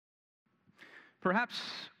Perhaps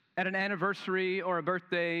at an anniversary or a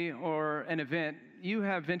birthday or an event, you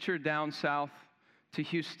have ventured down south to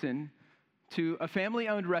Houston to a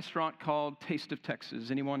family-owned restaurant called Taste of Texas.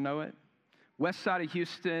 Anyone know it? West side of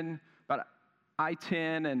Houston, about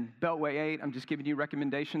I-10 and Beltway 8. I'm just giving you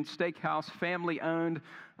recommendations. Steakhouse, family-owned.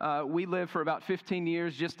 We lived for about 15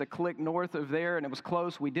 years just a click north of there, and it was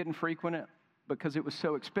close. We didn't frequent it because it was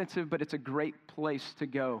so expensive, but it's a great place to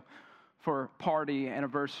go for party,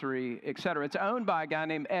 anniversary, etc. It's owned by a guy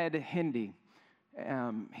named Ed Hendy.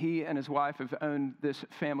 He and his wife have owned this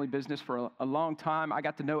family business for a long time. I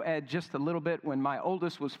got to know Ed just a little bit when my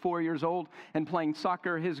oldest was 4 years old and playing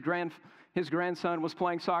soccer. His grandson was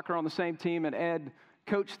playing soccer on the same team, and Ed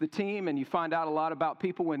coached the team, and you find out a lot about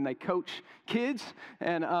people when they coach kids,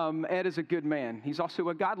 and Ed is a good man. He's also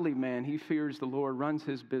a godly man. He fears the Lord, runs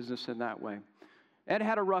his business in that way. Ed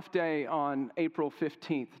had a rough day on April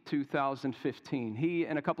 15th, 2015. He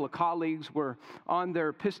and a couple of colleagues were on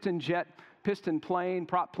their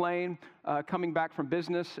prop plane, coming back from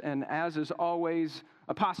business. And as is always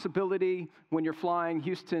a possibility when you're flying,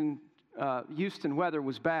 Houston weather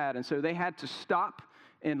was bad. And so they had to stop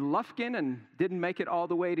in Lufkin and didn't make it all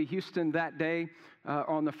the way to Houston that day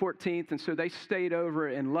on the 14th. And so they stayed over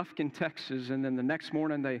in Lufkin, Texas. And then the next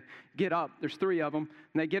morning they get up. There's three of them.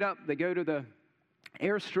 And they get up, they go to the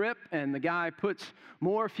airstrip, and the guy puts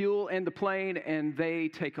more fuel in the plane, and they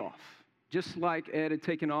take off. Just like Ed had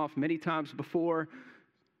taken off many times before.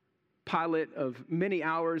 Pilot of many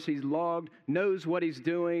hours, he's logged, knows what he's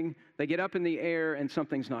doing. They get up in the air, and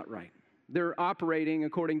something's not right. They're operating,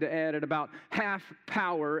 according to Ed, at about half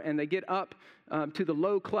power, and they get up to the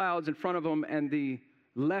low clouds in front of them, and the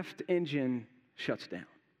left engine shuts down.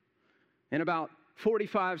 And about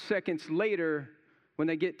 45 seconds later, when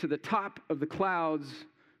they get to the top of the clouds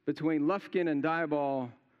between Lufkin and Diboll,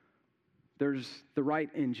 there's the right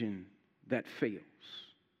engine that fails.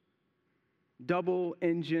 Double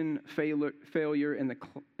engine failure in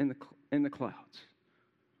the clouds.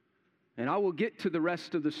 And I will get to the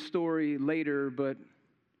rest of the story later, but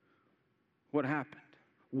what happened?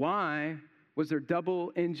 Why was there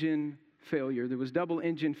double engine failure? There was double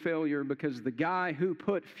engine failure because the guy who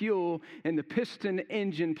put fuel in the piston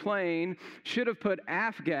engine plane should have put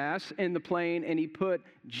aft gas in the plane, and he put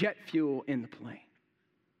jet fuel in the plane.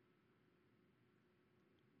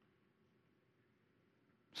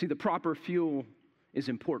 See, the proper fuel is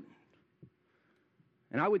important.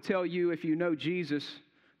 And I would tell you, if you know Jesus,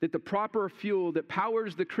 that the proper fuel that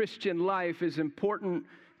powers the Christian life is important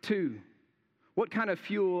too. What kind of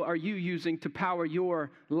fuel are you using to power your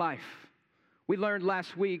life? We learned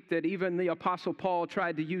last week that even the Apostle Paul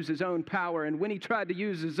tried to use his own power. And when he tried to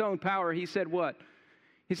use his own power, he said what?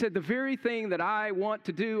 He said, the very thing that I want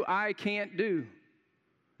to do, I can't do.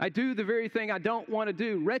 I do the very thing I don't want to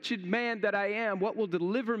do. Wretched man that I am, what will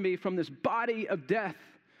deliver me from this body of death?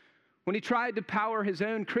 When he tried to power his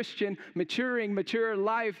own Christian, mature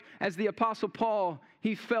life as the Apostle Paul,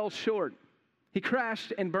 he fell short. He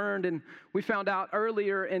crashed and burned, and we found out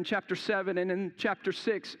earlier in chapter 7 and in chapter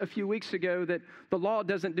 6 a few weeks ago that the law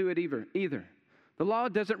doesn't do it either. The law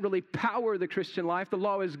doesn't really power the Christian life. The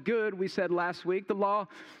law is good, we said last week. The law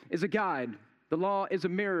is a guide. The law is a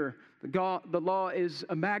mirror. The law is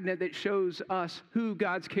a magnet that shows us who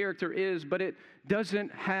God's character is, but it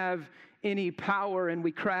doesn't have any power, and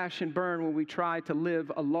we crash and burn when we try to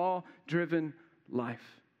live a law-driven life.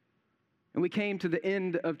 And we came to the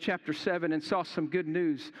end of chapter 7 and saw some good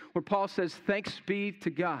news where Paul says, thanks be to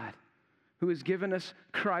God who has given us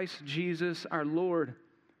Christ Jesus our Lord.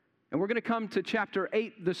 And we're going to come to chapter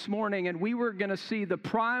 8 this morning, and we were going to see the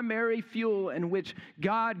primary fuel in which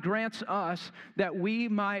God grants us that we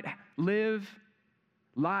might live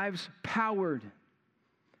lives powered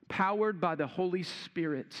by the Holy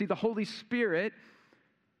Spirit. See, the Holy Spirit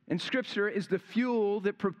in Scripture is the fuel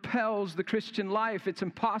that propels the Christian life. It's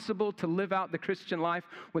impossible to live out the Christian life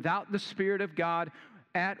without the Spirit of God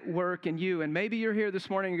at work in you. And maybe you're here this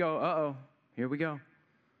morning and go, uh-oh, here we go.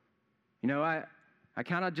 You know, I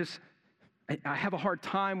kind of just, I have a hard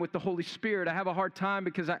time with the Holy Spirit. I have a hard time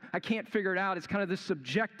because I can't figure it out. It's kind of this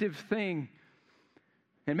subjective thing.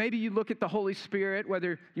 And maybe you look at the Holy Spirit,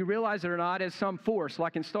 whether you realize it or not, as some force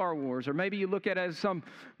like in Star Wars. Or maybe you look at it as some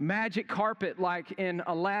magic carpet like in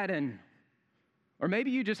Aladdin. Or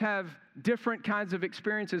maybe you just have different kinds of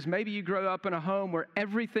experiences. Maybe you grow up in a home where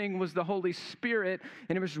everything was the Holy Spirit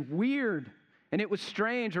and it was weird and it was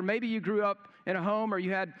strange. Or maybe you grew up in a home or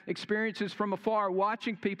you had experiences from afar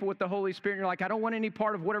watching people with the Holy Spirit and you're like, I don't want any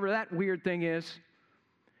part of whatever that weird thing is.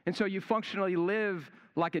 And so you functionally live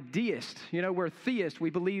like a deist. You know, we're theists. We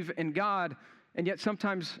believe in God And yet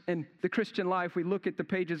sometimes in the Christian life, we look at the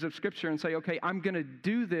pages of Scripture and say, okay, I'm going to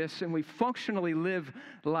do this, and we functionally live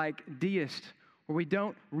like deists, where we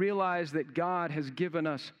don't realize that God has given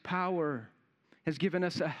us power, has given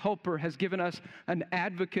us a helper, has given us an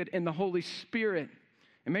advocate in the Holy Spirit.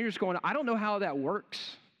 And maybe you're just going, I don't know how that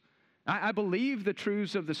works. I believe the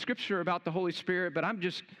truths of the Scripture about the Holy Spirit, but I'm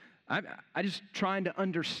just trying to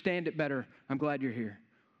understand it better. I'm glad you're here.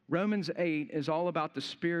 Romans 8 is all about the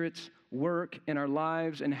Spirit's work in our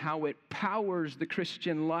lives and how it powers the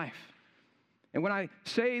Christian life. And when I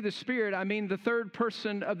say the Spirit, I mean the third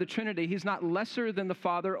person of the Trinity. He's not lesser than the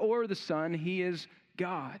Father or the Son. He is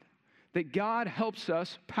God. That God helps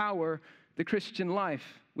us power the Christian life.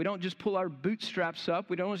 We don't just pull our bootstraps up.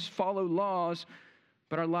 We don't just follow laws,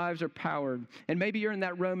 but our lives are powered. And maybe you're in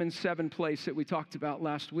that Romans 7 place that we talked about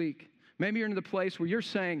last week. Maybe you're in the place where you're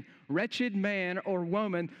saying, wretched man or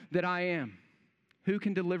woman that I am, who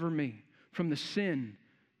can deliver me from the sin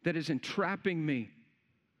that is entrapping me,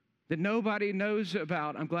 that nobody knows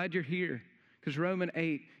about? I'm glad you're here, because Romans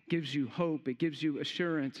 8 gives you hope. It gives you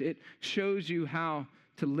assurance. It shows you how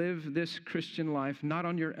to live this Christian life, not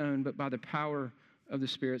on your own, but by the power of the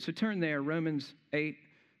Spirit. So turn there, Romans 8.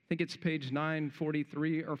 I think it's page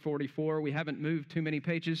 943 or 44. We haven't moved too many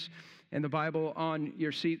pages in the Bible on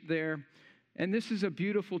your seat there. And this is a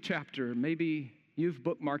beautiful chapter. Maybe you've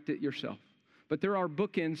bookmarked it yourself. But there are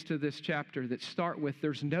bookends to this chapter that start with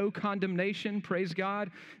there's no condemnation, praise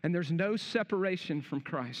God, and there's no separation from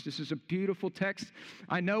Christ. This is a beautiful text.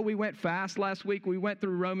 I know we went fast last week. We went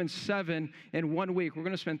through Romans 7 in 1 week. We're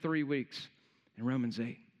going to spend 3 weeks in Romans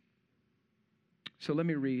 8. So let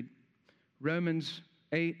me read Romans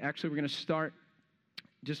 8. Actually, we're going to start,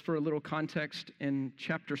 just for a little context, in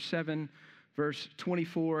chapter 7, verse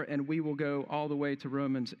 24, and we will go all the way to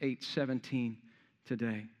Romans 8:17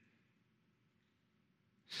 today.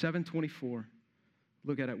 7:24.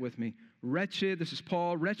 Look at it with me. Wretched, this is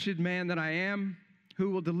Paul, wretched man that I am, who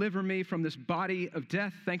will deliver me from this body of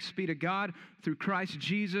death? Thanks be to God through Christ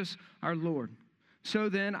Jesus our Lord. So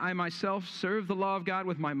then, I myself serve the law of God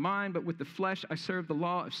with my mind, but with the flesh I serve the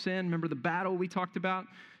law of sin. Remember the battle we talked about?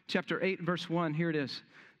 Chapter 8, verse 1, here it is.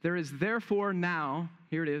 There is therefore now,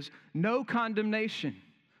 here it is, no condemnation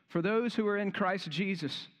for those who are in Christ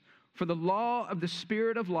Jesus. For the law of the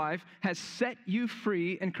Spirit of life has set you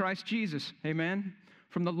free in Christ Jesus. Amen?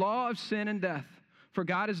 From the law of sin and death. For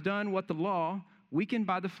God has done what the law, weakened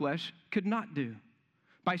by the flesh, could not do,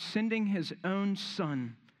 by sending his own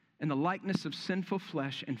Son in the likeness of sinful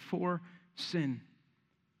flesh and for sin.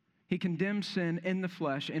 He condemned sin in the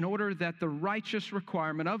flesh in order that the righteous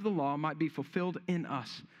requirement of the law might be fulfilled in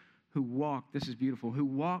us who walk, this is beautiful, who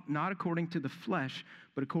walk not according to the flesh,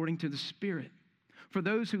 but according to the Spirit. For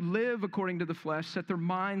those who live according to the flesh set their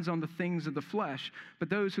minds on the things of the flesh, but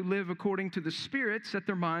those who live according to the Spirit set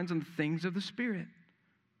their minds on the things of the Spirit.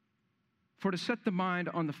 For to set the mind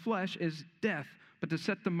on the flesh is death, but to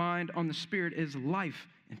set the mind on the Spirit is life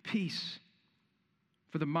and peace.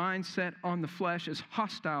 For the mind set on the flesh is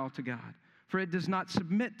hostile to God, for it does not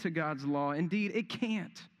submit to God's law. Indeed, it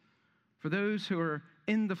can't. For those who are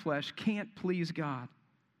in the flesh can't please God.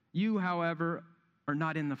 You, however, are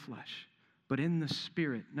not in the flesh, but in the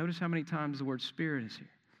Spirit. Notice how many times the word Spirit is here.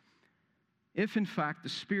 If, in fact, the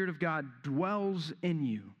Spirit of God dwells in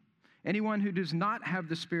you, anyone who does not have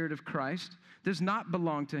the Spirit of Christ does not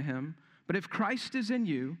belong to him. But if Christ is in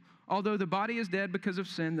you, although the body is dead because of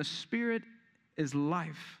sin, the Spirit is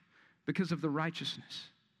life because of the righteousness.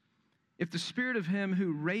 If the Spirit of him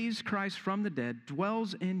who raised Christ from the dead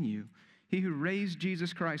dwells in you, he who raised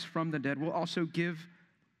Jesus Christ from the dead will also give,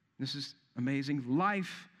 this is amazing,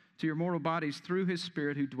 life to your mortal bodies through his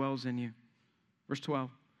Spirit who dwells in you. Verse 12.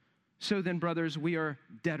 So then, brothers, we are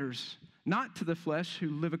debtors, not to the flesh, who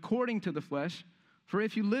live according to the flesh. For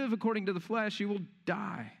if you live according to the flesh, you will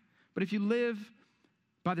die. But if you live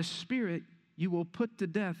by the Spirit, you will put to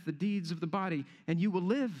death the deeds of the body, and you will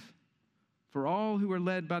live. For all who are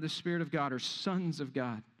led by the Spirit of God are sons of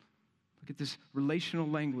God. Look at this relational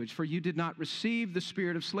language. For you did not receive the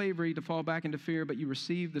spirit of slavery to fall back into fear, but you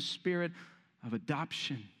received the spirit of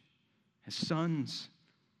adoption as sons,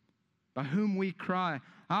 by whom we cry,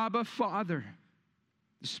 Abba, Father.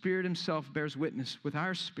 The Spirit himself bears witness with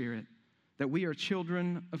our spirit that we are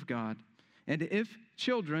children of God. And if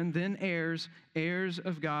children, then heirs, heirs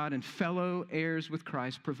of God, and fellow heirs with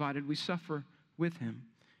Christ, provided we suffer with him,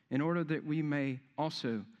 in order that we may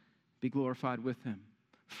also be glorified with him.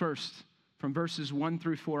 First, from verses 1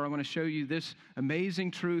 through 4, I want to show you this amazing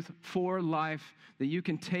truth for life that you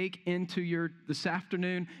can take into this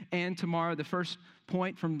afternoon and tomorrow. The first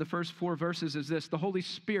point from the first 4 verses is this: the Holy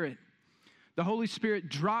Spirit The Holy Spirit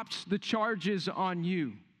drops the charges on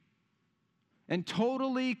you and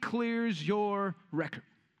totally clears your record.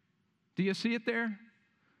 Do you see it there?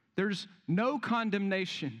 There's no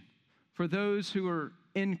condemnation for those who are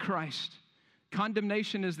in Christ.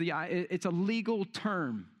 Condemnation is it's a legal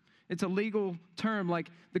term. It's a legal term like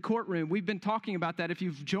the courtroom. We've been talking about that. If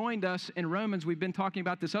you've joined us in Romans, we've been talking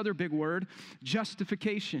about this other big word,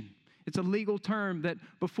 justification. It's a legal term that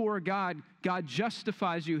before God, God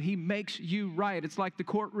justifies you. He makes you right. It's like the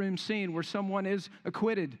courtroom scene where someone is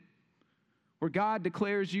acquitted, where God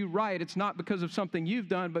declares you right. It's not because of something you've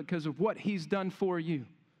done, but because of what He's done for you.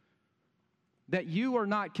 That you are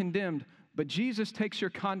not condemned, but Jesus takes your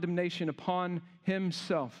condemnation upon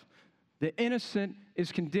Himself. The innocent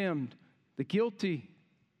is condemned. The guilty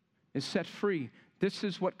is set free. This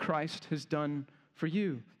is what Christ has done for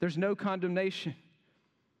you. There's no condemnation.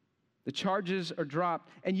 The charges are dropped,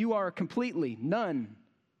 and you are completely,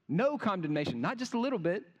 no condemnation. Not just a little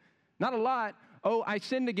bit, not a lot. Oh, I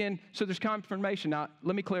sinned again, so there's confirmation. Now,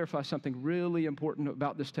 let me clarify something really important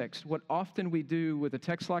about this text. What often we do with a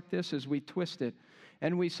text like this is we twist it,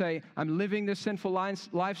 and we say, I'm living this sinful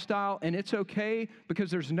lifestyle, and it's okay because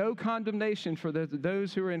there's no condemnation for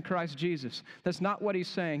those who are in Christ Jesus. That's not what he's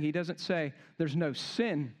saying. He doesn't say there's no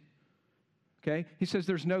sin. Okay? He says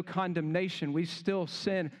there's no condemnation. We still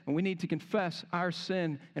sin, and we need to confess our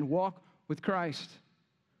sin and walk with Christ.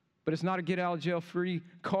 But it's not a get-out-of-jail-free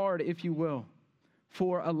card, if you will,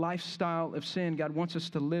 for a lifestyle of sin. God wants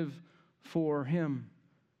us to live for Him.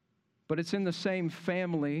 But it's in the same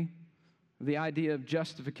family, the idea of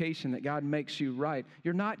justification, that God makes you right.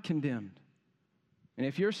 You're not condemned. And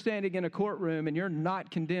if you're standing in a courtroom and you're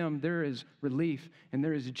not condemned, there is relief, and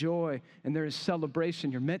there is joy, and there is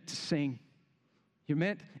celebration. You're meant to sing. You're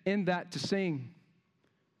meant in that to sing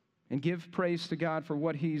and give praise to God for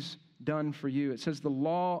what He's done for you. It says the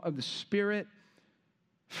law of the Spirit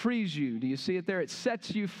frees you. Do you see it there? It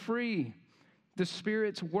sets you free. The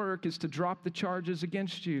Spirit's work is to drop the charges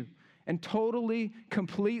against you and totally,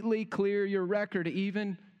 completely clear your record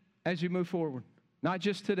even as you move forward. Not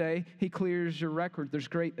just today, He clears your record. There's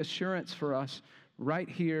great assurance for us right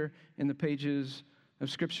here in the pages of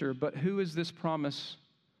Scripture. But who is this promise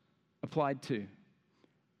applied to?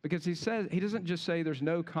 Because He says, He doesn't just say there's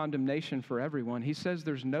no condemnation for everyone. He says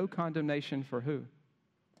there's no condemnation for who?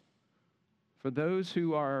 For those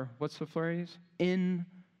who are, what's the phrase? In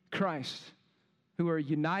Christ, who are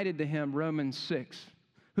united to Him, Romans 6,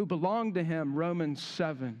 who belong to Him, Romans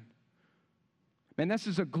 7. Man, this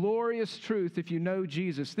is a glorious truth if you know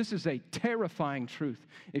Jesus. This is a terrifying truth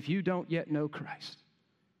if you don't yet know Christ.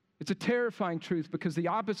 It's a terrifying truth because the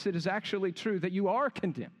opposite is actually true, that you are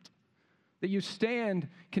condemned, that you stand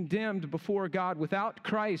condemned before God without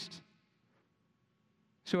Christ.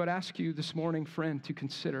 So I'd ask you this morning, friend, to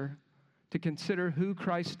consider who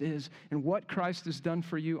Christ is and what Christ has done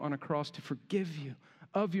for you on a cross to forgive you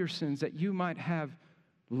of your sins, that you might have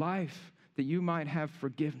life, that you might have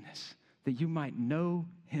forgiveness, that you might know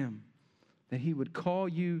Him, that He would call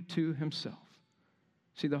you to Himself.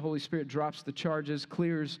 See, the Holy Spirit drops the charges,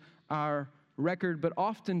 clears our record, but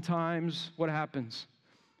oftentimes what happens?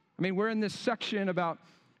 I mean, we're in this section about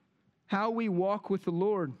how we walk with the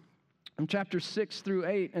Lord in chapter 6 through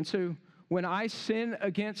 8. And so when I sin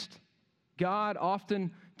against God,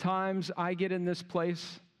 oftentimes I get in this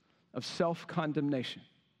place of self-condemnation.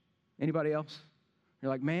 Anybody else? You're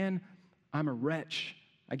like, man, I'm a wretch.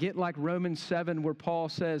 I get like Romans 7 where Paul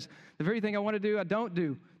says, the very thing I want to do, I don't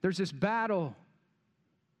do. There's this battle.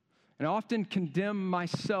 And I often condemn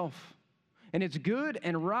myself. And it's good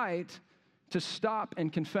and right to stop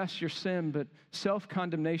and confess your sin, but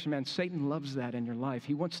self-condemnation, man, Satan loves that in your life.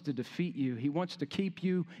 He wants to defeat you. He wants to keep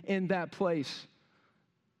you in that place.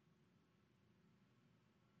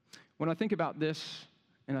 When I think about this,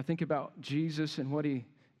 and I think about Jesus and what He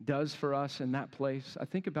does for us in that place, I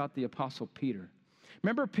think about the Apostle Peter.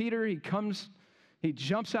 Remember Peter, he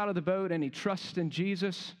jumps out of the boat and he trusts in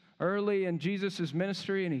Jesus early in Jesus'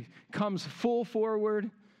 ministry, and he comes full forward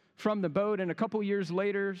from the boat, and a couple years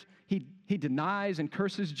later, he denies and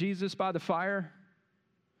curses Jesus by the fire.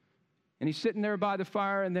 And he's sitting there by the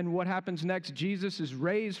fire, and then what happens next? Jesus is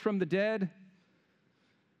raised from the dead.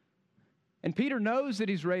 And Peter knows that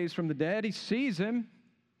He's raised from the dead. He sees Him.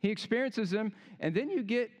 He experiences Him. And then you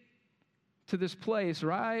get to this place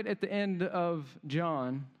right at the end of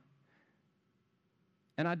John.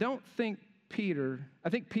 And I think Peter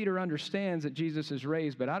understands that Jesus is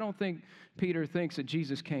raised, but I don't think Peter thinks that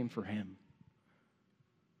Jesus came for him.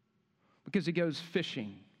 Because he goes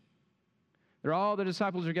fishing. All the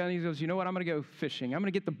disciples are going, he goes, you know what, I'm going to go fishing. I'm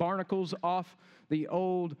going to get the barnacles off the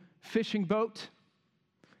old fishing boat,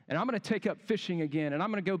 and I'm going to take up fishing again, and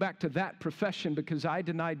I'm going to go back to that profession because I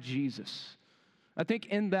denied Jesus. I think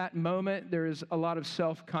in that moment, there is a lot of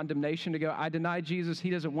self-condemnation to go, I denied Jesus, he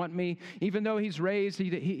doesn't want me. Even though he's raised,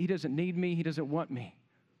 he doesn't need me, he doesn't want me.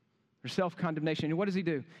 There's self-condemnation. And what does he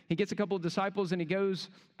do? He gets a couple of disciples and he goes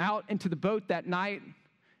out into the boat that night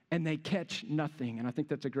and they catch nothing. And I think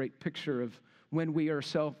that's a great picture of when we are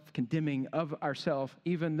self-condemning of ourselves,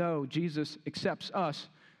 even though Jesus accepts us,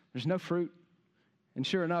 there's no fruit. And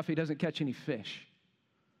sure enough, he doesn't catch any fish.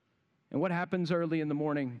 And what happens early in the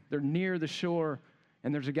morning? They're near the shore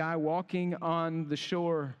and there's a guy walking on the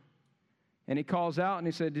shore and he calls out and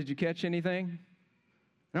he said, did you catch anything? And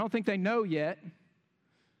I don't think they know yet.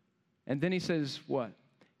 And then he says, what?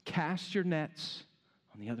 Cast your nets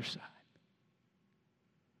on the other side.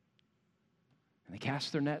 And they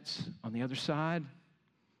cast their nets on the other side. And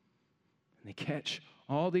they catch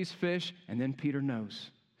all these fish. And then Peter knows.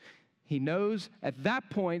 He knows at that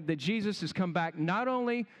point that Jesus has come back, not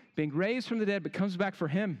only being raised from the dead, but comes back for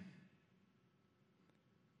him.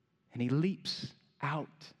 And he leaps out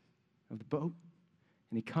of the boat.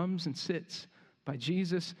 And he comes and sits by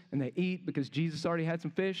Jesus. And they eat because Jesus already had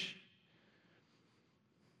some fish.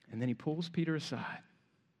 And then he pulls Peter aside.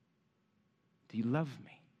 Do you love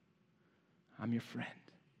me? I'm your friend.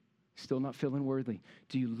 Still not feeling worthy.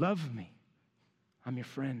 Do you love me? I'm your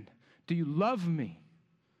friend. Do you love me?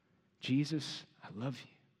 Jesus, I love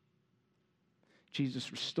you.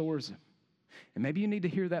 Jesus restores him. And maybe you need to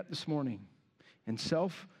hear that this morning. And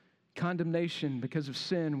self-condemnation because of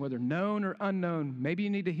sin, whether known or unknown, maybe you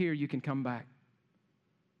need to hear you can come back.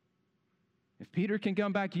 If Peter can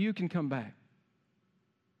come back, you can come back.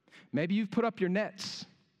 Maybe you've put up your nets.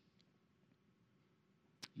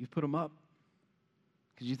 You've put them up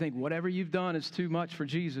because you think whatever you've done is too much for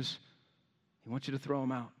Jesus. He wants you to throw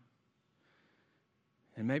them out.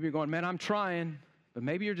 And maybe you're going, man, I'm trying, but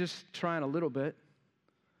maybe you're just trying a little bit.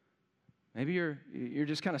 Maybe you're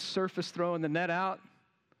just kind of surface throwing the net out.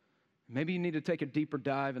 Maybe you need to take a deeper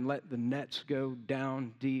dive and let the nets go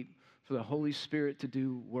down deep for the Holy Spirit to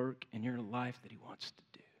do work in your life that he wants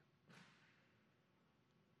to do.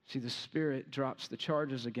 See, the Spirit drops the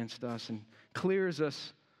charges against us and clears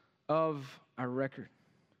us of our record.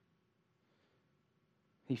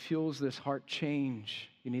 He fuels this heart change.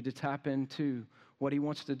 You need to tap into what he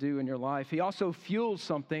wants to do in your life. He also fuels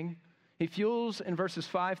something. He fuels, in verses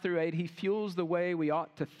 5 through 8, he fuels the way we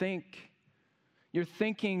ought to think. You're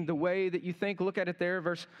thinking the way that you think. Look at it there,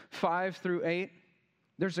 verse 5 through 8.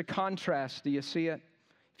 There's a contrast. Do you see it?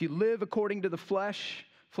 If you live according to the flesh,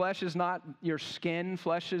 flesh is not your skin.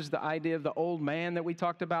 Flesh is the idea of the old man that we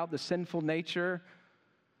talked about, the sinful nature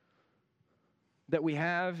that we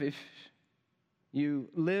have. If you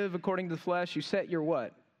live according to the flesh, you set your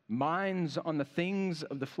what? Minds on the things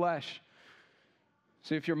of the flesh.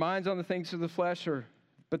 So if your mind's on the things of the flesh,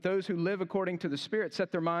 but those who live according to the Spirit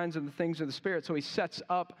set their minds on the things of the Spirit. So he sets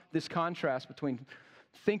up this contrast between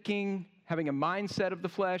thinking, having a mindset of the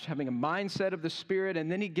flesh, having a mindset of the Spirit,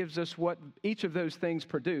 and then he gives us what each of those things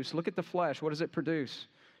produce. Look at the flesh. What does it produce?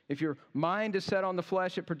 If your mind is set on the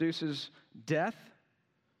flesh, it produces death.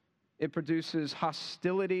 It produces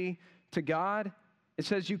hostility to God. It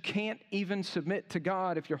says you can't even submit to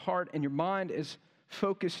God if your heart and your mind is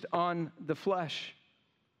focused on the flesh.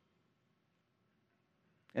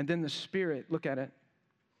 And then the Spirit, look at it.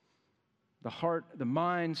 The heart, the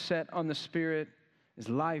mind set on the Spirit is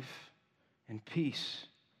life and peace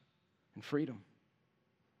and freedom.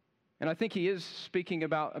 And I think he is speaking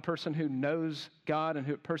about a person who knows God and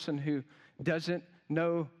a person who doesn't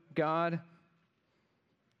know God.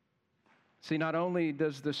 See, not only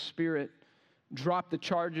does the Spirit drop the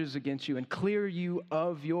charges against you and clear you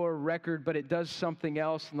of your record, but it does something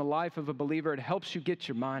else in the life of a believer. It helps you get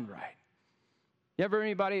your mind right.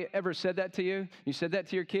 Anybody ever said that to you? You said that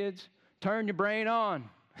to your kids? Turn your brain on.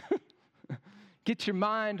 Get your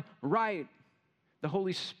mind right. The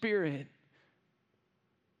Holy Spirit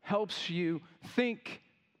helps you think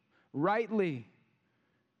rightly.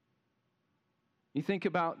 You think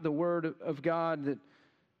about the Word of God that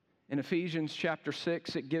in Ephesians chapter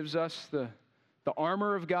 6, it gives us the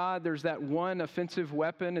armor of God. There's that one offensive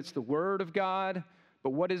weapon. It's the Word of God.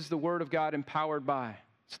 But what is the Word of God empowered by?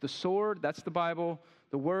 It's the sword. That's the Bible.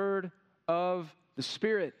 The Word of the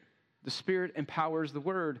Spirit. The Spirit empowers the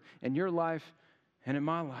Word in your life and in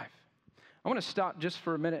my life. I want to stop just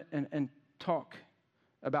for a minute and talk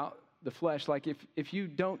about the flesh. Like if you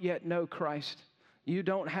don't yet know Christ, you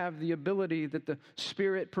don't have the ability that the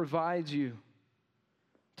Spirit provides you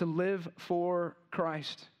to live for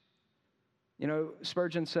Christ. You know,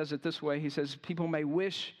 Spurgeon says it this way. He says, people may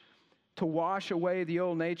wish to wash away the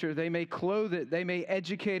old nature. They may clothe it, they may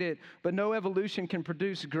educate it, but no evolution can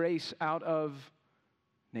produce grace out of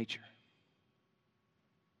nature.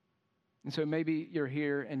 And so maybe you're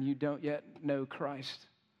here and you don't yet know Christ.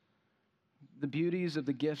 The beauties of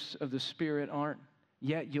the gifts of the Spirit aren't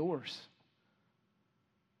yet yours.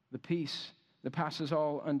 The peace that passes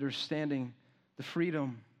all understanding, the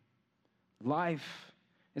freedom, life,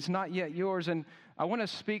 it's not yet yours. And I want to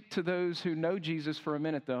speak to those who know Jesus for a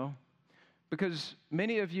minute, though, because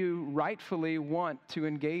many of you rightfully want to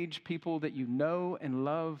engage people that you know and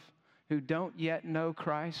love who don't yet know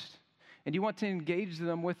Christ. And you want to engage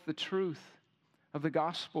them with the truth of the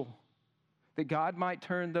gospel, that God might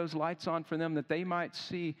turn those lights on for them, that they might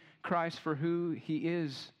see Christ for who he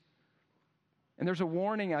is. And there's a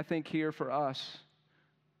warning, I think, here for us.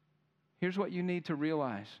 Here's what you need to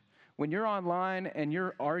realize. When you're online and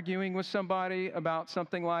you're arguing with somebody about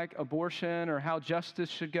something like abortion or how justice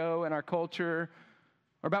should go in our culture,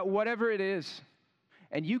 or about whatever it is,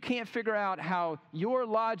 and you can't figure out how your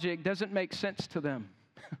logic doesn't make sense to them.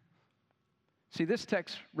 See, this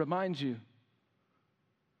text reminds you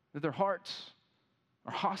that their hearts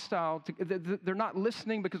are hostile. They're not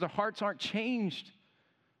listening because their hearts aren't changed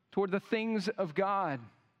toward the things of God.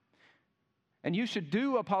 And you should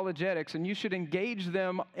do apologetics, and you should engage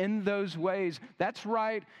them in those ways. That's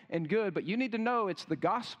right and good, but you need to know it's the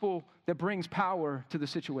gospel that brings power to the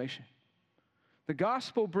situation. The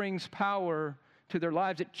gospel brings power to their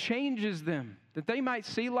lives. It changes them, that they might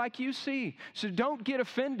see like you see. So don't get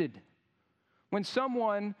offended when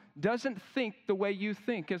someone doesn't think the way you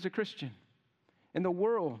think as a Christian. In the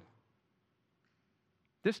world,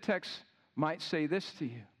 this text might say this to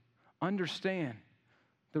you. Understand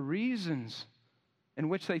the reasons in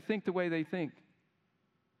which they think the way they think.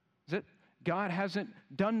 Is that God hasn't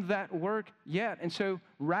done that work yet. And so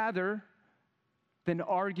rather than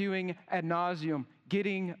arguing ad nauseum,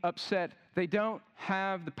 getting upset, they don't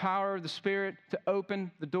have the power of the Spirit to open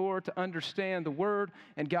the door to understand the Word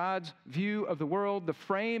and God's view of the world, the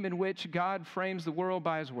frame in which God frames the world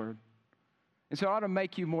by His Word. And so it ought to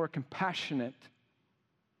make you more compassionate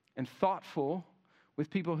and thoughtful with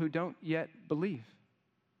people who don't yet believe,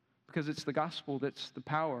 because it's the gospel that's the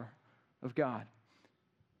power of God.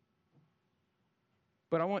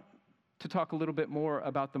 But I want to talk a little bit more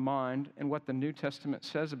about the mind and what the New Testament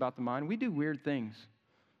says about the mind. We do weird things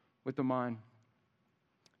with the mind.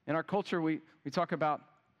 In our culture, we talk about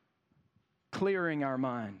clearing our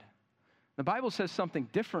mind. The Bible says something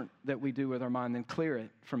different that we do with our mind than clear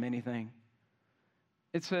it from anything.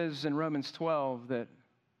 It says in Romans 12 that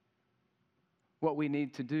what we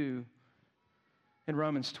need to do in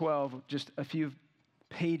Romans 12, just a few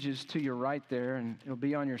pages to your right there, and it'll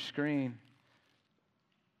be on your screen.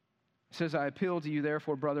 It says, I appeal to you,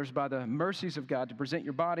 therefore, brothers, by the mercies of God, to present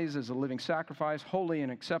your bodies as a living sacrifice, holy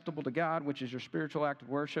and acceptable to God, which is your spiritual act of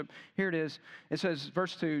worship. Here it is. It says,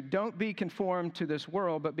 verse 2, don't be conformed to this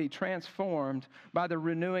world, but be transformed by the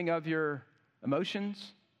renewing of your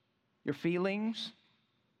emotions, your feelings.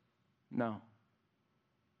 No.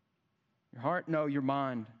 Your heart? No, your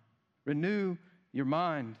mind. Renew your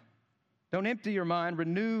mind. Don't empty your mind.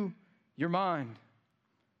 Renew your mind.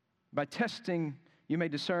 By testing, you may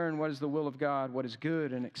discern what is the will of God, what is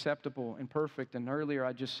good and acceptable and perfect. And earlier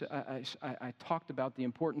I talked about the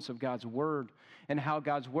importance of God's Word and how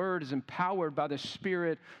God's Word is empowered by the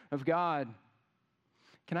Spirit of God.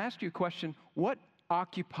 Can I ask you a question? What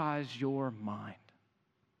occupies your mind?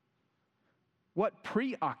 What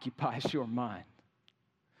preoccupies your mind?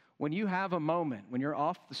 When you have a moment, when you're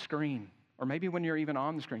off the screen, or maybe when you're even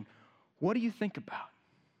on the screen, what do you think about?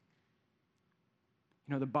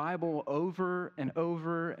 You know, the Bible over and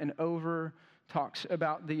over and over talks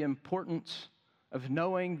about the importance of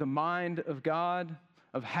knowing the mind of God,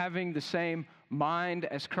 of having the same mind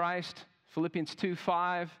as Christ. Philippians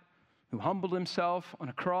 2:5, who humbled himself on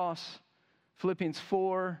a cross. Philippians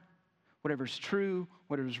 4, whatever is true,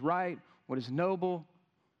 whatever is right, what is noble.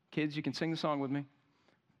 Kids, you can sing the song with me.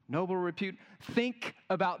 Noble repute. Think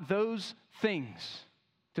about those things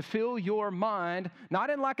to fill your mind, not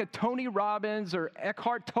in like a Tony Robbins or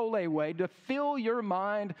Eckhart Tolle way, to fill your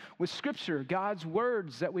mind with Scripture, God's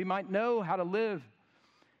words, that we might know how to live.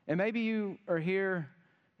 And maybe you are here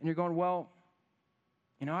and you're going, well,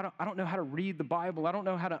 you know, I don't know how to read the Bible. I don't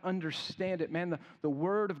know how to understand it. Man, the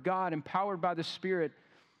Word of God, empowered by the Spirit,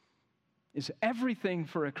 is everything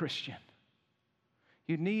for a Christian.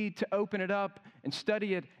 You need to open it up and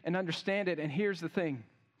study it and understand it. And here's the thing.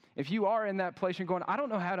 If you are in that place and going, I don't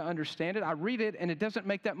know how to understand it. I read it and it doesn't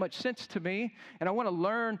make that much sense to me. And I want to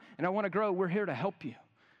learn and I want to grow. We're here to help you.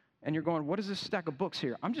 and you're going, what is this stack of books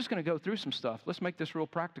here? I'm just going to go through some stuff. Let's make this real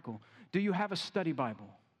practical. Do you have a study Bible?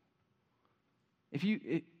 If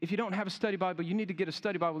you don't have a study Bible, you need to get a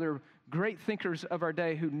study Bible. There are great thinkers of our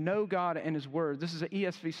day who know God and His Word. This is an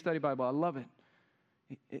ESV study Bible. I love it.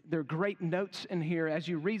 There are great notes in here as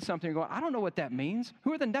you read something. You go, I don't know what that means.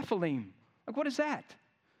 Who are the Nephilim? Like, what is that?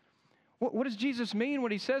 What does Jesus mean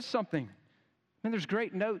when He says something? And there's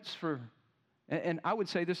great notes for. And I would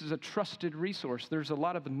say this is a trusted resource. There's a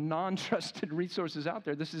lot of non-trusted resources out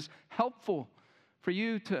there. This is helpful for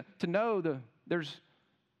you to know there's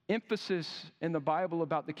emphasis in the Bible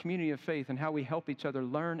about the community of faith and how we help each other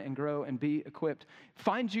learn and grow and be equipped.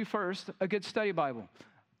 Find you first a good study Bible.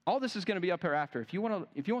 All this is going to be up here after. If you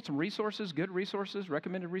want some resources, good resources,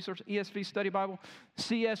 recommended resources, ESV Study Bible,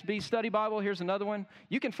 CSB Study Bible, here's another one.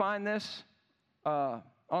 You can find this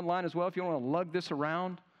online as well if you want to lug this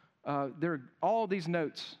around. All these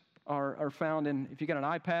notes are found in, if you got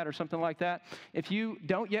an iPad or something like that. If you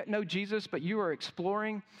don't yet know Jesus, but you are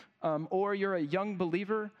exploring, or you're a young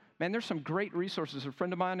believer, man, there's some great resources. A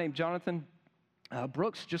friend of mine named Jonathan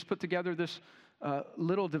Brooks just put together this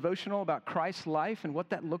little devotional about Christ's life and what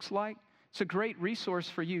that looks like. It's a great resource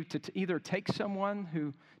for you to either take someone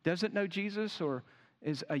who doesn't know Jesus or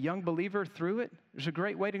is a young believer through it. There's a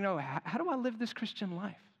great way to know, how do I live this Christian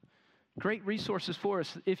life? Great resources for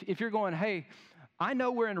us. If you're going, hey, I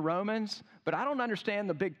know we're in Romans, but I don't understand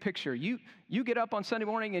the big picture. You get up on Sunday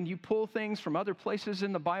morning and you pull things from other places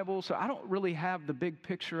in the Bible, so I don't really have the big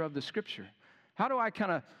picture of the Scripture. How do I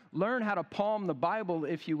kind of learn how to palm the Bible,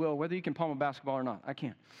 if you will, whether you can palm a basketball or not? I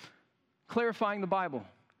can't. Clarifying the Bible.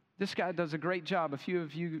 This guy does a great job. A few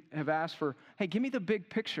of you have asked for, hey, give me the big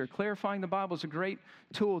picture. Clarifying the Bible is a great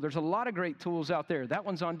tool. There's a lot of great tools out there. That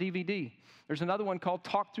one's on DVD. There's another one called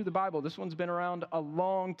Talk Through the Bible. This one's been around a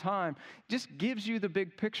long time. Just gives you the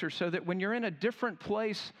big picture so that when you're in a different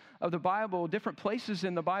place of the Bible, different places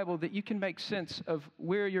in the Bible, that you can make sense of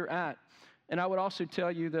where you're at. And I would also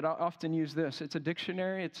tell you that I often use this. It's a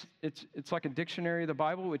dictionary. It's like a dictionary of the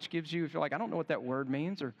Bible, which gives you, if you're like, I don't know what that word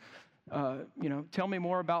means, or tell me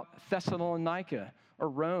more about Thessalonica or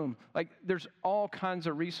Rome. Like, there's all kinds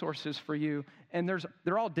of resources for you, and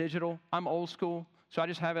they're all digital. I'm old school, so I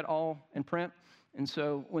just have it all in print. And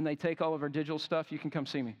so when they take all of our digital stuff, you can come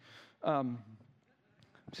see me. I'm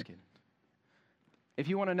just kidding. If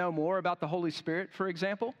you want to know more about the Holy Spirit, for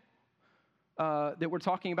example, that we're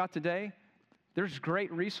talking about today, there's great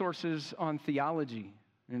resources on theology.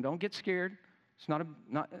 And don't get scared. It's not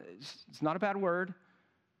a bad word.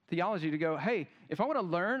 Theology, to go, hey, if I want to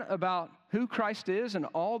learn about who Christ is and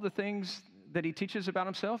all the things that He teaches about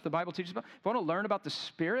Himself, the Bible teaches about, if I want to learn about the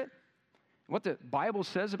Spirit, what the Bible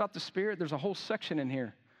says about the Spirit, there's a whole section in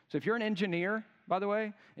here. So if you're an engineer, by the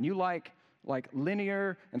way, and you like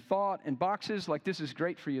linear and thought and boxes, like, this is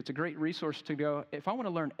great for you. It's a great resource to go, if I want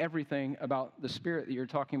to learn everything about the Spirit that you're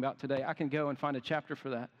talking about today, I can go and find a chapter for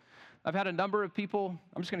that. I've had a number of people,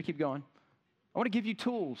 I'm just going to keep going. I want to give you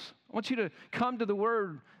tools. I want you to come to the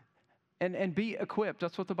Word and be equipped.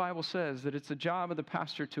 That's what the Bible says, that it's the job of the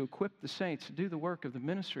pastor to equip the saints to do the work of the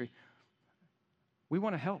ministry. We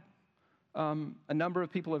want to help. A number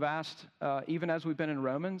of people have asked, even as we've been in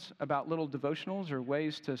Romans, about little devotionals or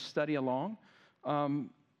ways to study along.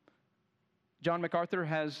 John MacArthur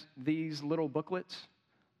has these little booklets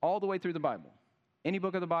all the way through the Bible. Any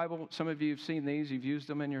book of the Bible, some of you have seen these, you've used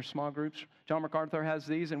them in your small groups. John MacArthur has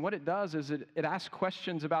these, and what it does is it asks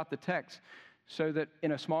questions about the text so that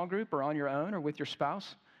in a small group or on your own or with your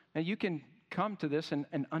spouse, and you can come to this and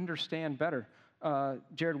understand better.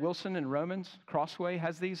 Jared Wilson in Romans, Crossway,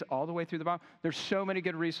 has these all the way through the Bible. There's so many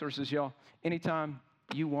good resources, y'all. Anytime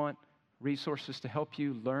you want resources to help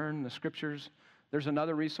you learn the Scriptures, there's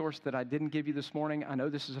another resource that I didn't give you this morning. I know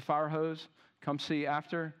this is a fire hose. Come see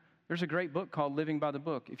after. There's a great book called Living by the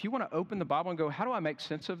Book. If you want to open the Bible and go, how do I make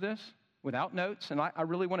sense of this without notes? And I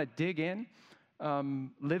really want to dig in.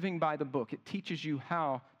 Living by the Book. It teaches you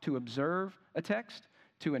how to observe a text,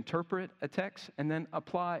 to interpret a text, and then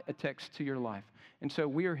apply a text to your life. And so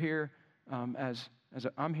we are here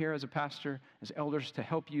I'm here as a pastor, as elders, to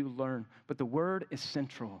help you learn. But the Word is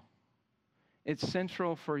central. It's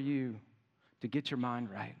central for you to get your mind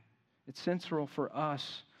right. It's central for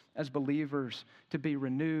us as believers to be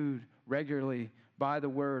renewed regularly by the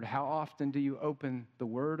Word. How often do you open the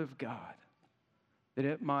Word of God that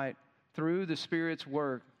it might, through the Spirit's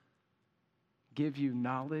work, give you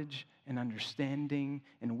knowledge and understanding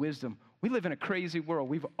and wisdom? We live in a crazy world.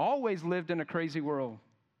 We've always lived in a crazy world.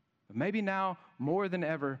 But maybe now, more than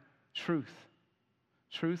ever, truth.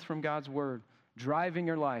 Truth from God's Word, driving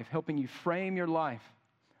your life, helping you frame your life.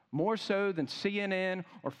 more so than CNN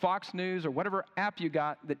or Fox News or whatever app you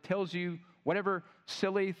got that tells you whatever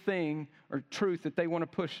silly thing or truth that they want to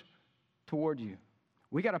push toward you.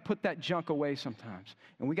 We got to put that junk away sometimes,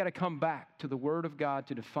 and we got to come back to the Word of God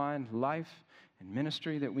to define life and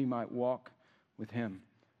ministry that we might walk with Him.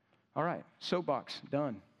 All right, soapbox,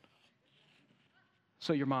 done.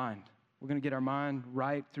 So your mind. We're going to get our mind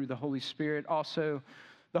right through the Holy Spirit. Also,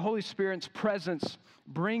 the Holy Spirit's presence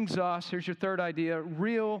brings us, here's your third idea,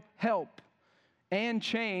 real help and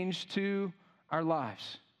change to our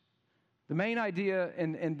lives. The main idea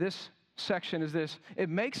in this section is this: it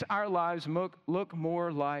makes our lives look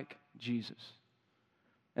more like Jesus.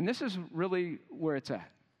 And this is really where it's at.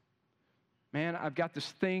 Man, I've got this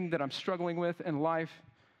thing that I'm struggling with in life.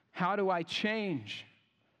 How do I change?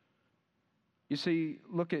 You see,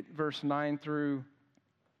 look at verse 9 through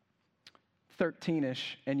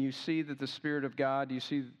 13-ish, and you see that the Spirit of God, you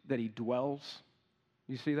see that He dwells.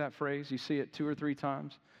 You see that phrase? You see it 2 or 3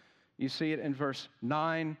 times. You see it in verse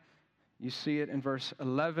 9. You see it in verse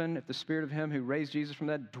 11. If the Spirit of Him who raised Jesus from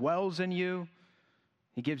the dead dwells in you,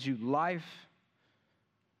 He gives you life.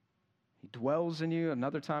 He dwells in you.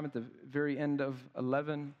 Another time at the very end of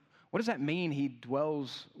 11. What does that mean, He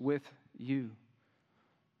dwells with you?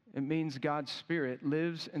 It means God's Spirit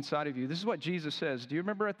lives inside of you. This is what Jesus says. Do you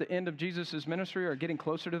remember at the end of Jesus' ministry, or getting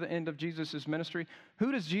closer to the end of Jesus' ministry,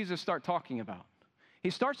 who does Jesus start talking about? He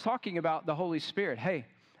starts talking about the Holy Spirit. Hey,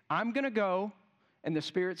 I'm going to go, and the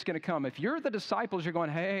Spirit's going to come. If you're the disciples, you're going,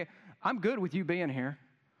 hey, I'm good with you being here.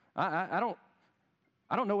 I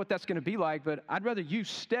don't know what that's going to be like, but I'd rather you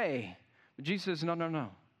stay. But Jesus says, no.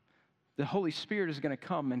 The Holy Spirit is going to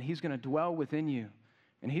come, and He's going to dwell within you,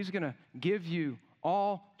 and He's going to give you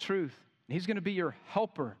all truth. He's going to be your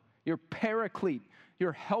helper, your paraclete,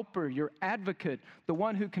 your helper, your advocate, the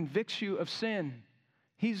one who convicts you of sin.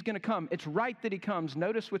 He's going to come. It's right that He comes.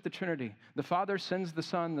 Notice with the Trinity, the Father sends the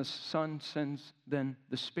Son sends then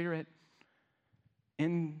the Spirit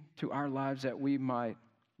into our lives that we might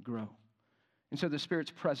grow. And so the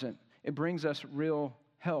Spirit's present. It brings us real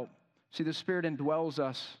help. See, the Spirit indwells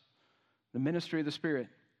us. The ministry of the Spirit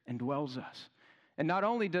indwells us. And not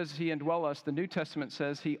only does He indwell us, the New Testament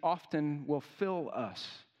says He often will fill us.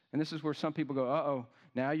 And this is where some people go, uh-oh,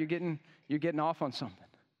 now you're getting off on something.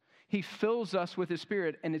 He fills us with His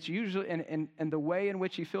Spirit, and it's usually, and the way in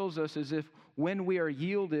which He fills us is if when we are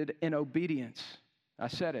yielded in obedience. I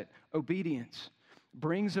said it, obedience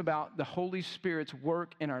brings about the Holy Spirit's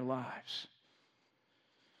work in our lives.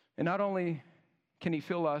 And not only can He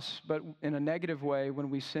fill us, but in a negative way when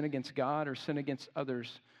we sin against God or sin against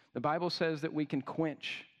others. The Bible says that we can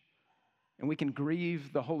quench and we can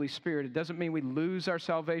grieve the Holy Spirit. It doesn't mean we lose our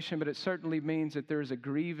salvation, but it certainly means that there's a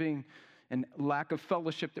grieving and lack of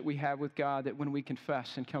fellowship that we have with God, that when we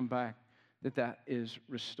confess and come back, that is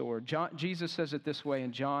restored. Jesus says it this way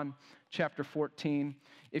in John chapter 14.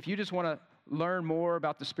 If you just want to learn more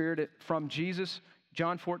about the Spirit from Jesus,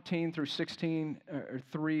 John 14 through 16 are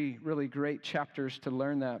 3 really great chapters to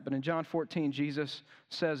learn that. But in John 14, Jesus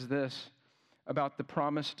says this about the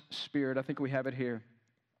promised Spirit. I think we have it here.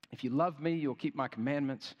 If you love me, you'll keep my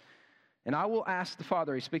commandments. And I will ask the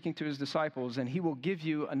Father, He's speaking to His disciples, and He will give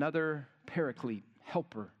you another paraclete,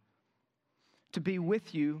 helper, to be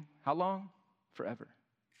with you, how long? Forever.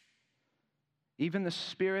 Even the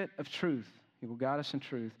Spirit of truth, He will guide us in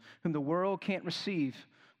truth, whom the world can't receive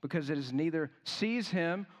because it is neither sees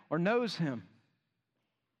Him or knows Him.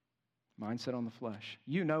 Mindset on the flesh.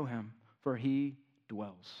 You know Him, for He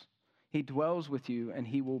dwells. He dwells with you, and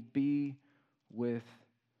He will be with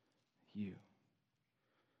you.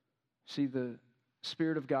 See, the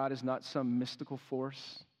Spirit of God is not some mystical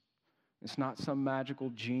force. It's not some magical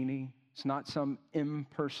genie. It's not some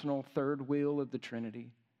impersonal third wheel of the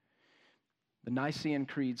Trinity. The Nicene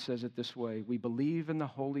Creed says it this way: we believe in the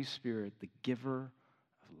Holy Spirit, the giver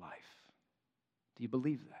of life. Do you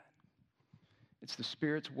believe that? It's the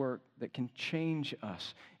Spirit's work that can change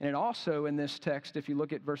us. And it also, in this text, if you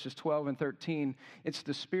look at verses 12 and 13, it's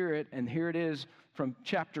the Spirit, and here it is from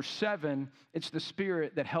chapter 7, it's the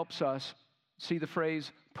Spirit that helps us, see the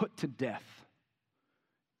phrase, put to death.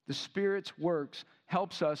 The Spirit's works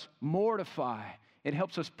helps us mortify. It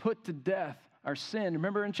helps us put to death our sin.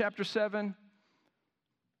 Remember in chapter 7?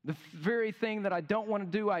 The very thing that I don't want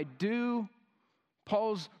to do, I do.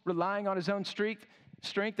 Paul's relying on his own strength,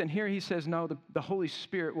 and here he says, no, the Holy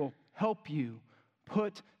Spirit will help you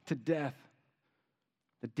put to death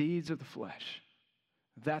the deeds of the flesh.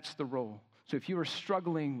 That's the role. So if you are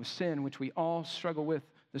struggling with sin, which we all struggle with,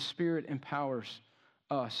 the Spirit empowers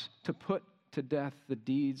us to put to death the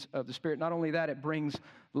deeds of the Spirit. Not only that, it brings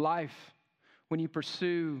life. When you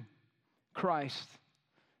pursue Christ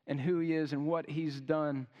and who he is and what he's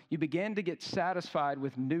done, you begin to get satisfied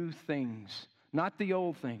with new things, not the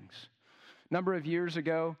old things. A number of years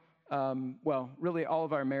ago, really all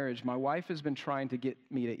of our marriage, my wife has been trying to get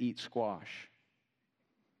me to eat squash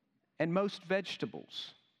and most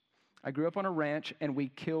vegetables. I grew up on a ranch, and we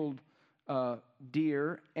killed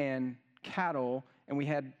deer and cattle, and we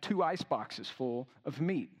had 2 ice boxes full of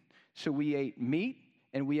meat. So we ate meat,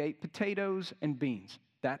 and we ate potatoes and beans.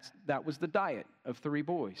 That was the diet of 3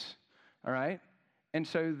 boys, all right? And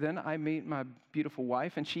so then I meet my beautiful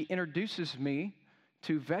wife, and she introduces me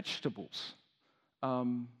to vegetables.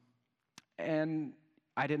 And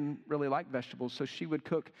I didn't really like vegetables, so she would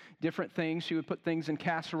cook different things. She would put things in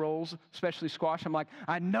casseroles, especially squash. I'm like,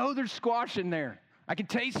 I know there's squash in there. I can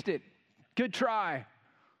taste it. Good try.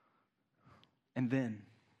 And then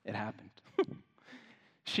it happened.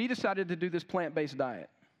 She decided to do this plant-based diet.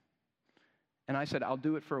 And I said, I'll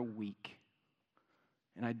do it for a week.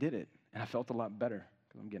 And I did it, and I felt a lot better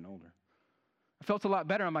because I'm getting older. I felt a lot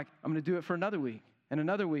better. I'm like, I'm going to do it for another week, and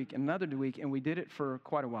another week, and another week, and we did it for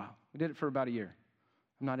quite a while. We did it for about a year.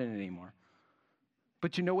 I'm not in it anymore.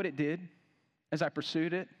 But you know what it did? As I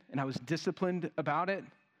pursued it, and I was disciplined about it,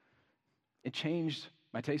 it changed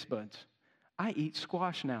my taste buds. I eat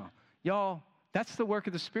squash now. Y'all, that's the work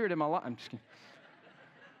of the Spirit in my life. I'm just kidding.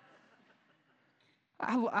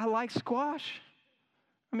 I like squash.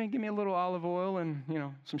 I mean, give me a little olive oil and,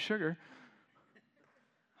 some sugar.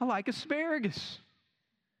 I like asparagus.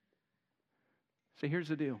 So here's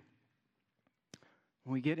the deal.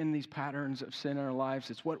 When we get in these patterns of sin in our lives,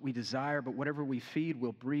 it's what we desire, but whatever we feed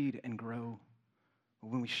will breed and grow.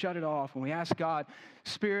 When we shut it off, when we ask God,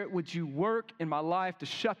 Spirit, would you work in my life to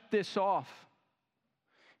shut this off?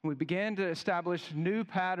 And we began to establish new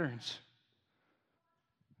patterns.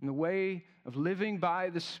 And the way of living by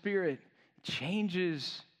the Spirit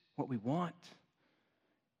changes what we want.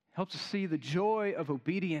 It helps us see the joy of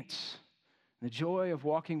obedience, and the joy of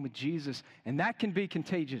walking with Jesus, and that can be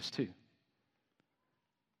contagious too.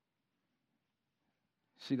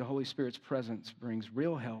 See, the Holy Spirit's presence brings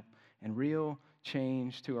real help and real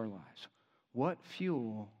change to our lives. What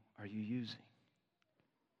fuel are you using?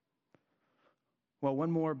 Well, one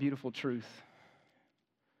more beautiful truth.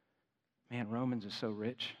 Man, Romans is so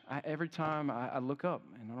rich. Every time I look up,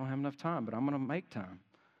 and I don't have enough time, but I'm going to make time.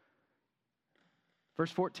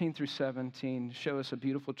 Verse 14 through 17 show us a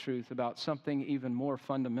beautiful truth about something even more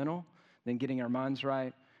fundamental than getting our minds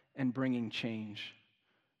right and bringing change.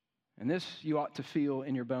 And this you ought to feel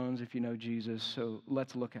in your bones if you know Jesus, so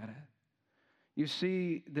let's look at it. You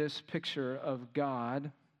see this picture of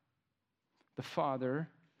God, the Father,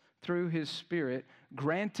 through His Spirit,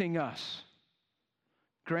 granting us,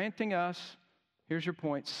 here's your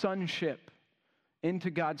point, sonship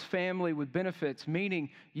into God's family with benefits, meaning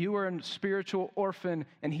you are a spiritual orphan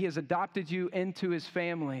and He has adopted you into His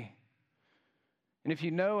family. And if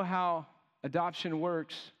you know how adoption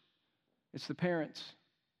works, it's the parents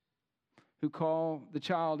who call the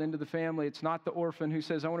child into the family. It's not the orphan who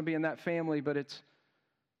says, I want to be in that family, but it's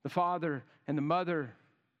the father and the mother.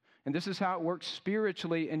 And this is how it works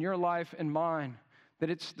spiritually in your life and mine, that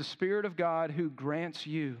it's the Spirit of God who grants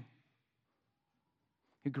you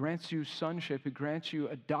sonship, who grants you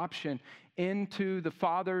adoption into the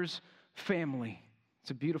Father's family. It's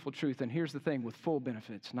a beautiful truth. And here's the thing, with full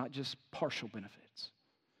benefits, not just partial benefits.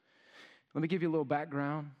 Let me give you a little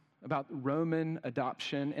background about Roman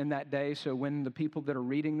adoption in that day. So when the people that are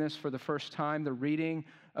reading this for the first time, they're reading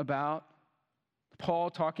about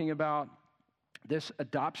Paul talking about this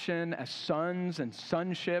adoption as sons and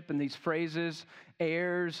sonship and these phrases,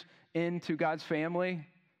 heirs into God's family,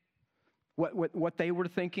 what they were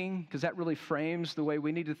thinking, because that really frames the way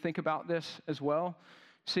we need to think about this as well.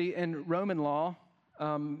 See, in Roman law,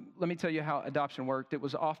 let me tell you how adoption worked. It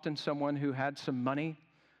was often someone who had some money,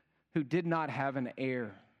 who did not have an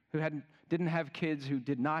heir, who didn't have kids, who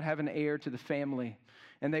did not have an heir to the family.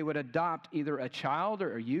 And they would adopt either a child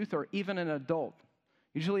or a youth or even an adult,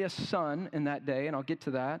 usually a son in that day, and I'll get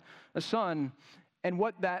to that, a son. And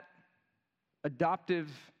what that adoptive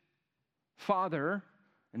father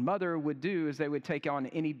and mother would do is they would take on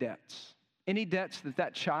any debts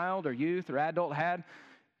that child or youth or adult had.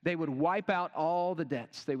 They would wipe out all the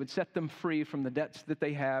debts. They would set them free from the debts that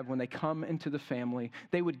they have when they come into the family.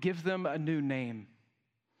 They would give them a new name,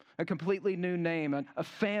 a completely new name, a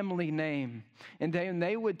family name. And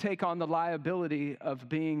they would take on the liability of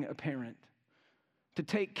being a parent, to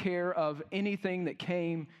take care of anything that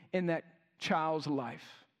came in that child's life.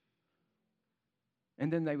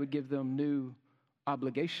 And then they would give them new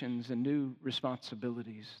obligations and new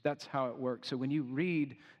responsibilities. That's how it works. So when you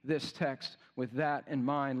read this text with that in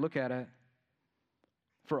mind, look at it.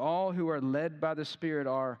 For all who are led by the Spirit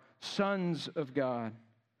are sons of God.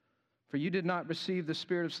 For you did not receive the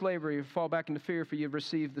spirit of slavery, fall back into fear, for you have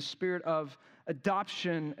received the spirit of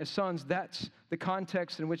adoption as sons. That's the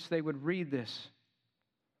context in which they would read this.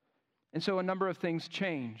 And so a number of things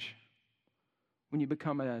change when you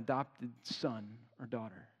become an adopted son or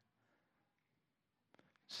daughter.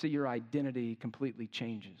 See, your identity completely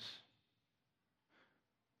changes.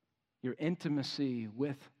 Your intimacy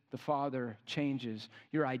with the Father changes.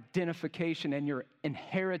 Your identification and your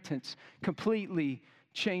inheritance completely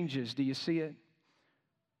changes. Do you see it?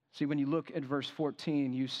 See, when you look at verse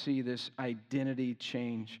 14, you see this identity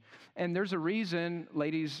change. And there's a reason,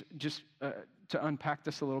 ladies, just to unpack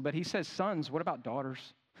this a little bit. He says sons. What about daughters?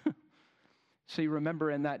 See,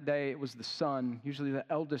 remember in that day, it was the son, usually the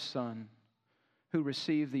eldest son, who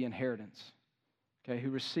received the inheritance. Okay,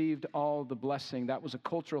 who received all the blessing. That was a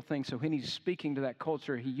cultural thing. So when he's speaking to that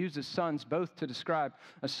culture, he uses sons both to describe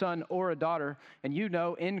a son or a daughter. And you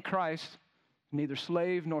know, in Christ, neither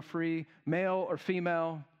slave nor free, male or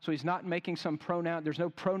female. So he's not making some pronoun. There's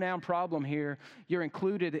no pronoun problem here. You're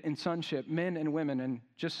included in sonship, men and women. And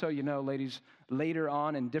just so you know, ladies, later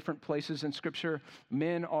on in different places in Scripture,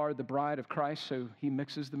 men are the bride of Christ. So he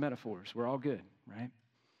mixes the metaphors. We're all good, right?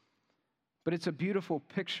 But it's a beautiful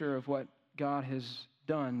picture of what God has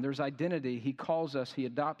done. There's identity. He calls us. He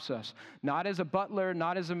adopts us. Not as a butler,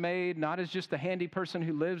 not as a maid, not as just a handy person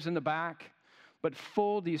who lives in the back, but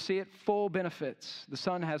full, do you see it? Full benefits. The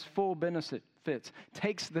Son has full benefits.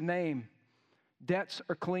 Takes the name. Debts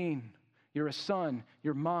are clean. You're a son.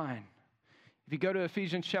 You're mine. If you go to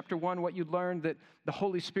Ephesians chapter 1, what you learn that the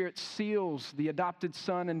Holy Spirit seals the adopted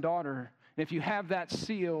son and daughter. And if you have that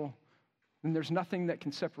seal, then there's nothing that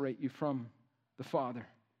can separate you from the Father.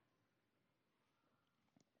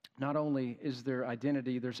 Not only is there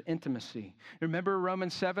identity, there's intimacy. Remember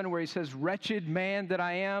Romans 7 where he says, wretched man that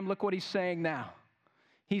I am? Look what he's saying now.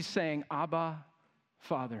 He's saying, Abba,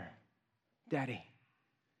 Father, Daddy.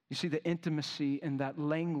 You see the intimacy in that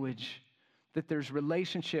language, that there's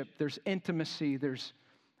relationship, there's intimacy, there's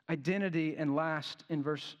identity. And last, in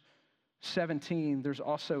verse 17, there's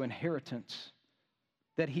also inheritance,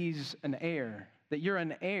 that he's an heir, that you're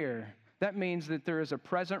an heir. That means that there is a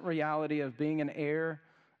present reality of being an heir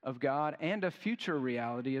of God and a future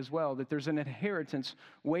reality as well, that there's an inheritance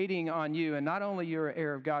waiting on you. And not only you're an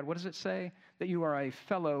heir of God, what does it say? That you are a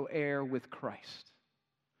fellow heir with Christ.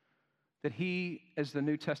 That he, as the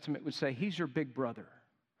New Testament would say, he's your big brother.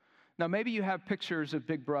 Now, maybe you have pictures of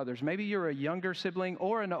big brothers. Maybe you're a younger sibling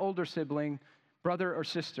or an older sibling, brother or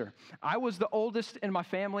sister. I was the oldest in my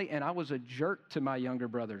family, and I was a jerk to my younger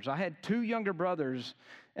brothers. I had two younger brothers,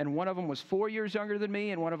 and one of them was 4 years younger than me,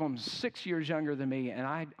 and one of them was 6 years younger than me, and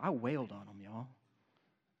I wailed on them, y'all.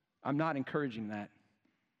 I'm not encouraging that.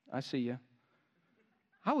 I see you.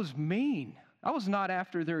 I was mean. I was not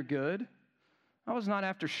after their good. I was not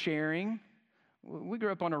after sharing. We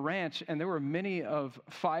grew up on a ranch, and there were many of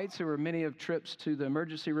fights. There were many of trips to the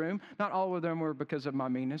emergency room. Not all of them were because of my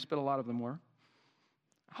meanness, but a lot of them were.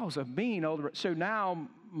 I was a mean older. So now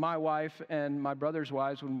my wife and my brother's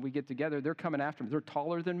wives, when we get together, they're coming after me. They're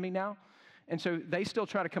taller than me now. And so they still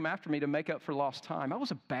try to come after me to make up for lost time. I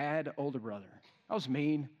was a bad older brother. I was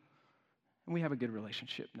mean. And we have a good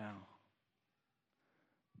relationship now.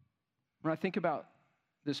 When I think about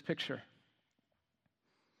this picture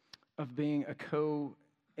of being a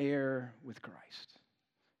co-heir with Christ,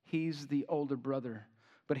 he's the older brother,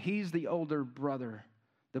 but he's the older brother,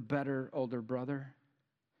 the better older brother.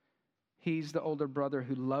 He's the older brother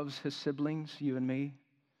who loves his siblings, you and me.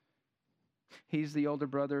 He's the older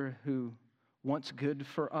brother who wants good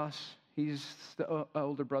for us. He's the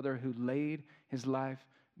older brother who laid his life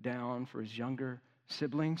down for his younger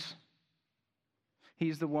siblings.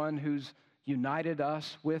 He's the one who's united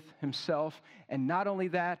us with himself. And not only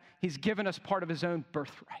that, he's given us part of his own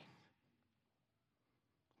birthright.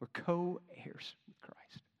 We're co-heirs with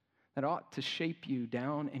Christ. That ought to shape you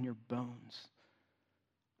down in your bones.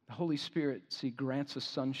 The Holy Spirit, see, grants us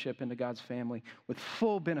sonship into God's family with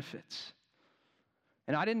full benefits.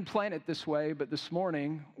 And I didn't plan it this way, but this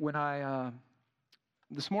morning,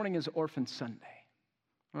 this morning is Orphan Sunday.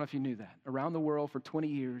 I don't know if you knew that. Around the world for 20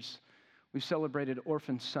 years, we've celebrated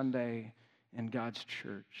Orphan Sunday in God's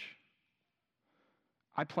church.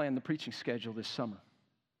 I planned the preaching schedule this summer.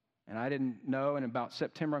 And I didn't know, and about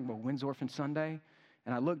September, I'm going, when's Orphan Sunday?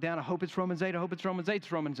 And I looked down, I hope it's Romans 8, I hope it's Romans 8,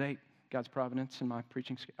 it's Romans 8. God's providence in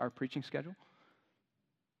our preaching schedule.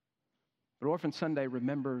 But Orphan Sunday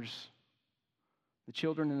remembers the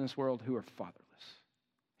children in this world who are fatherless,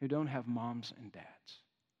 who don't have moms and dads,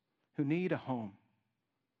 who need a home.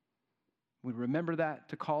 We remember that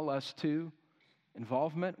to call us to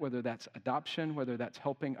involvement, whether that's adoption, whether that's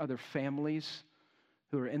helping other families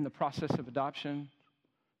who are in the process of adoption,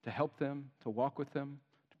 to help them, to walk with them,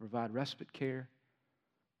 to provide respite care.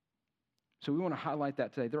 So we want to highlight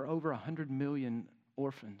that today. There are over 100 million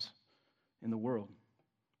orphans in the world,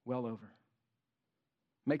 well over.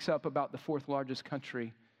 Makes up about the fourth largest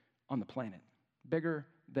country on the planet, bigger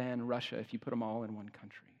than Russia if you put them all in one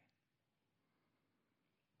country.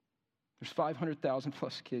 There's 500,000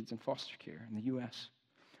 plus kids in foster care in the U.S.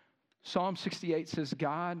 Psalm 68 says,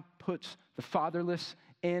 God puts the fatherless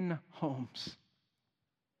in homes.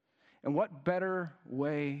 And what better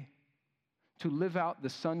way to live out the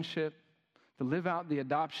sonship, to live out the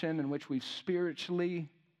adoption in which we've spiritually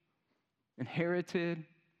inherited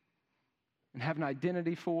and have an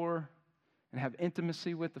identity for and have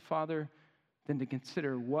intimacy with the Father, than to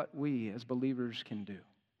consider what we as believers can do.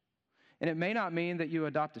 And it may not mean that you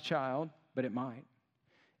adopt a child, but it might.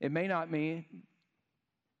 It may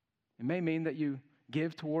mean that you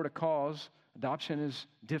give toward a cause. Adoption is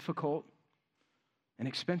difficult and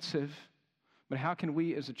expensive, but how can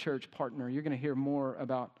we as a church partner? You're going to hear more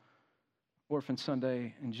about Orphan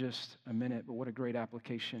Sunday in just a minute, but what a great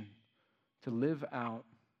application to live out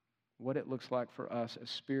what it looks like for us as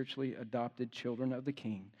spiritually adopted children of the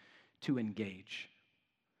King to engage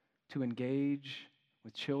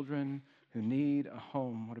with children who need a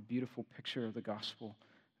home. What a beautiful picture of the gospel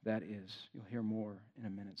that is. You'll hear more in a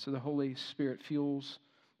minute. So the Holy Spirit fuels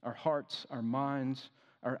our hearts, our minds,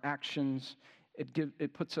 our actions.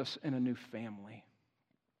 It puts us in a new family.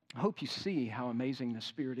 I hope you see how amazing the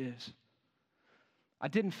Spirit is. I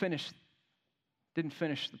didn't finish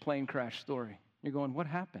the plane crash story. You're going, what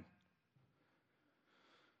happened?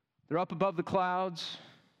 They're up above the clouds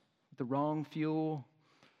with the wrong fuel.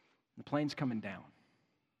 The plane's coming down.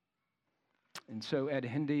 And so Ed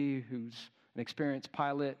Hindy, who's an experienced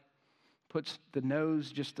pilot, puts the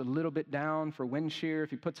nose just a little bit down for wind shear. If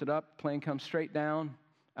he puts it up, the plane comes straight down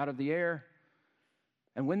out of the air.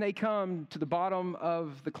 And when they come to the bottom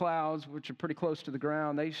of the clouds, which are pretty close to the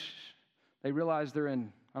ground, they realize they're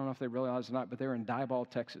in, I don't know if they realize or not, but they're in Diboll,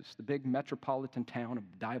 Texas, the big metropolitan town of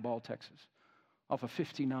Diboll, Texas, off of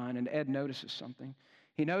 59. And Ed notices something.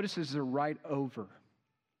 He notices they're right over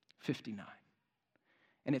 59.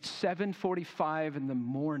 And it's 7:45 in the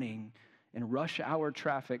morning in rush hour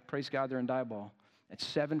traffic. Praise God, they're in Diboll. It's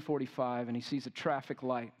 7:45, and he sees a traffic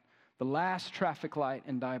light, the last traffic light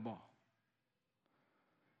in Diboll.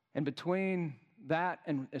 And between that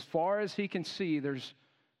and as far as he can see, there's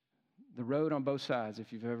the road on both sides,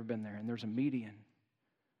 if you've ever been there, and there's a median.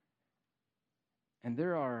 And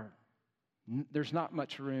there's not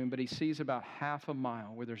much room, but he sees about half a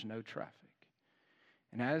mile where there's no traffic.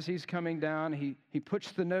 And as he's coming down, he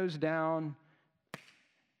puts the nose down,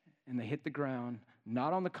 and they hit the ground,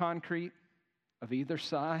 not on the concrete of either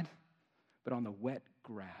side, but on the wet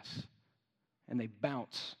grass. And they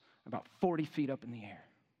bounce about 40 feet up in the air.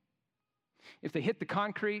 If they hit the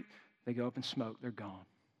concrete, they go up in smoke. They're gone.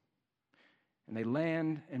 And they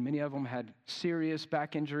land, and many of them had serious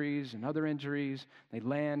back injuries and other injuries. They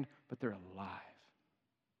land, but they're alive.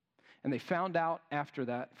 And they found out after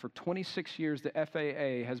that, for 26 years, the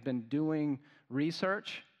FAA has been doing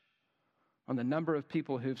research on the number of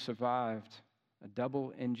people who've survived a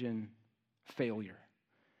double-engine failure.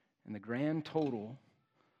 And the grand total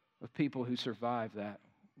of people who survived that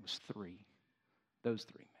was 3. Those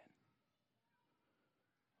 3 men.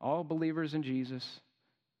 All believers in Jesus.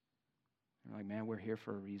 They're like, man, we're here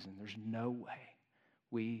for a reason. There's no way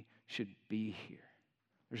we should be here.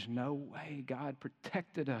 There's no way. God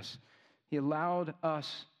protected us. He allowed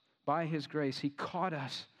us by His grace. He caught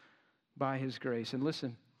us by His grace. And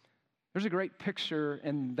listen, there's a great picture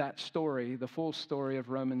in that story, the full story of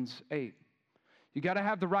Romans 8. You got to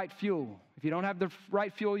have the right fuel. If you don't have the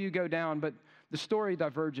right fuel, you go down. But the story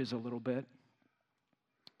diverges a little bit.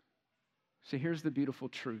 So here's the beautiful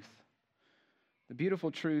truth. The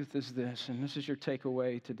beautiful truth is this, and this is your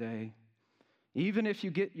takeaway today. Even if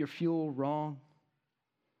you get your fuel wrong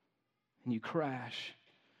and you crash,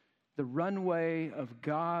 the runway of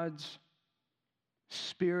God's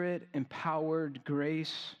Spirit-empowered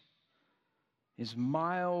grace is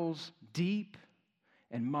miles deep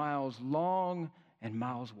and miles long and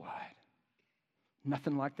miles wide.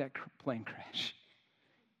 Nothing like that plane crash.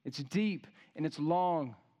 It's deep and it's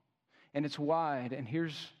long and it's wide. And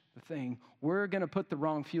here's the thing. We're going to put the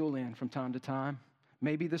wrong fuel in from time to time,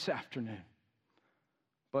 maybe this afternoon.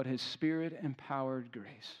 But His Spirit-empowered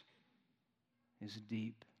grace is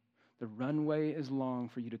deep. The runway is long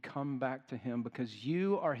for you to come back to Him because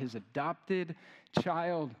you are His adopted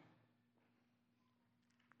child.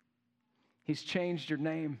 He's changed your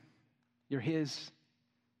name. You're His.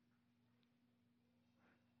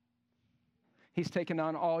 He's taken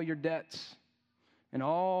on all your debts and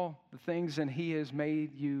all the things, and He has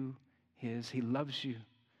made you His. He loves you.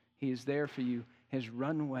 He is there for you. His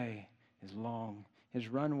runway is long. His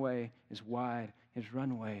runway is wide. His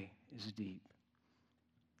runway is deep.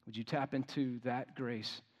 Would you tap into that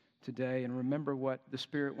grace today and remember what the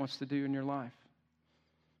Spirit wants to do in your life?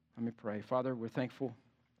 Let me pray. Father, we're thankful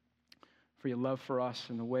for your love for us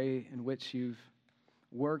and the way in which you've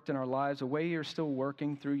worked in our lives, the way you're still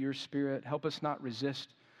working through your Spirit. Help us not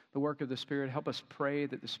resist the work of the Spirit. Help us pray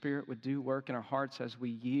that the Spirit would do work in our hearts as we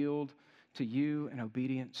yield to you in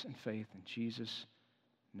obedience and faith. In Jesus'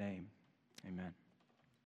 name, amen.